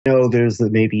know there's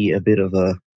maybe a bit of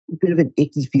an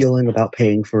icky feeling about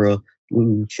paying for a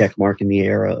blue check mark in the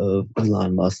era of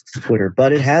Elon Musk's Twitter,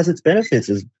 but it has its benefits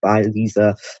as by these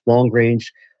long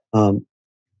range um,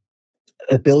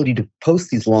 ability to post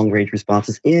these long range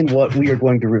responses in what we are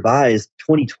going to revise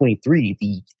 2023,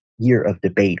 the year of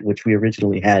debate, which we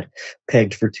originally had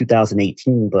pegged for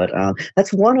 2018. But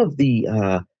that's it's one of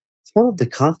the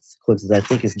consequences. I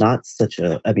think is not such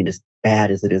a. I mean, as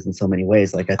bad as it is in so many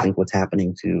ways. Like I think what's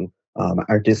happening to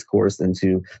our discourse and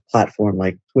to platform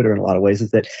like Twitter in a lot of ways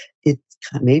is that it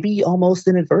maybe almost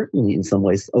inadvertently in some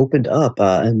ways opened up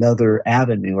another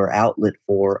avenue or outlet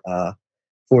for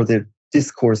the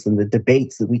discourse and the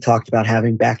debates that we talked about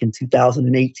having back in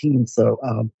 2018.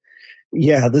 So,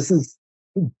 yeah, this is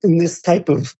in this type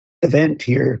of event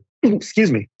here.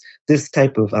 Excuse me. This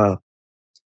type of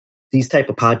these type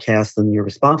of podcasts and your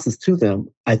responses to them,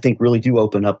 I think, really do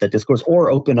open up that discourse,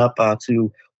 or open up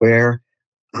to where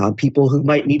people who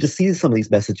might need to see some of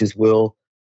these messages will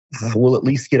at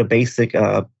least get a basic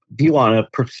view on a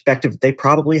perspective they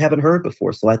probably haven't heard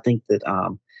before. So I think that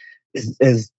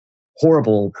as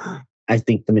horrible, I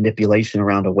think the manipulation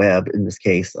around a web in this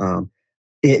case,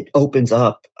 it opens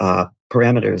up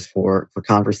parameters for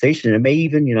conversation. And it may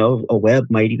even, a web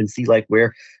might even see like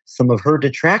where some of her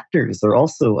detractors are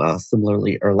also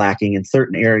similarly are lacking in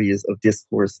certain areas of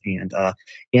discourse and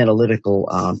analytical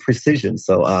precision.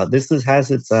 So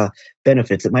has its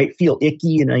benefits. It might feel icky,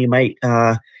 you might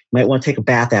want to take a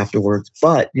bath afterwards,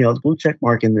 but the blue check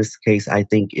mark in this case, I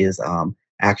think, is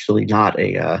actually not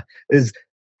is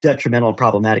detrimental and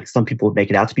problematic. Some people would make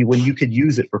it out to be when you could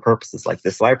use it for purposes like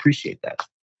this. So I appreciate that.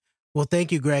 Well,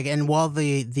 thank you, Greg. And while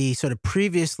the sort of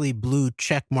previously blue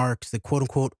check marks, the quote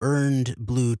unquote earned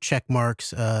blue check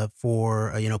marks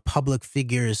for public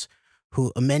figures,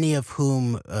 who many of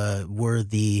whom were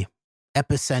the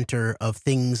epicenter of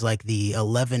things like the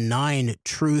 11/9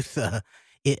 truth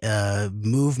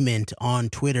movement on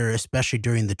Twitter, especially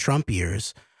during the Trump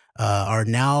years, are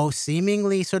now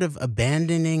seemingly sort of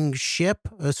abandoning ship,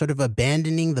 sort of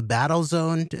abandoning the battle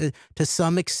zone to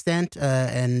some extent,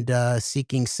 and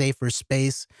seeking safer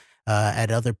space at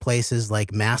other places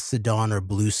like Mastodon or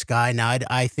Blue Sky. Now,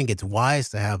 I think it's wise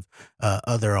to have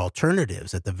other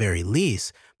alternatives at the very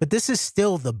least, but this is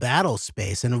still the battle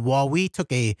space. And while we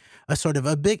took a sort of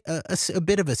a bit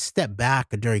of a step back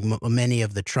during many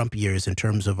of the Trump years in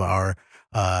terms of our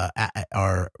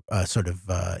sort of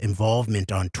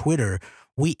involvement on Twitter,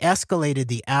 we escalated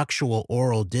the actual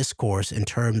oral discourse in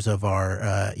terms of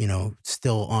our,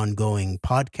 still ongoing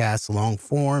podcasts, long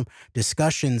form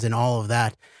discussions and all of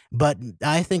that. But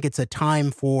I think it's a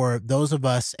time for those of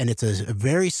us, and it's a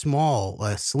very small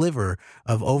sliver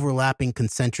of overlapping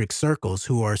concentric circles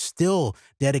who are still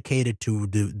dedicated to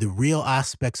the real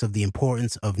aspects of the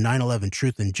importance of 9/11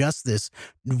 truth and justice,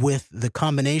 with the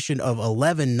combination of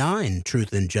 11/9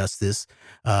 truth and justice.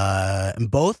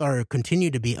 Both are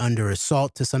continue to be under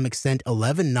assault to some extent.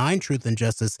 11/9 truth and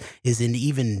justice is in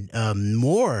even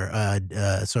more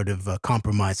sort of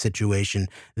compromised situation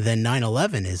than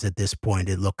 9/11 is at this point,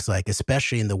 it looks like,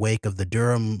 especially in the wake of the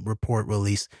Durham report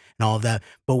release and all of that.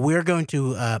 But we're going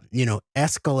to,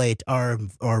 escalate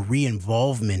our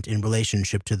re-involvement in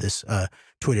relationship to this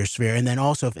Twitter sphere. And then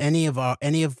also, if any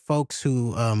of folks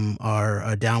who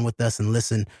are down with us and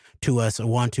listen to us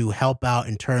want to help out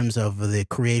in terms of the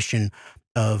creation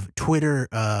of Twitter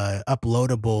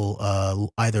uploadable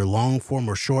either long form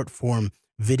or short form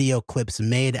video clips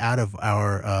made out of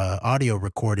our audio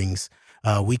recordings,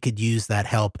 we could use that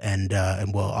help, and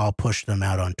I'll push them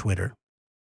out on Twitter.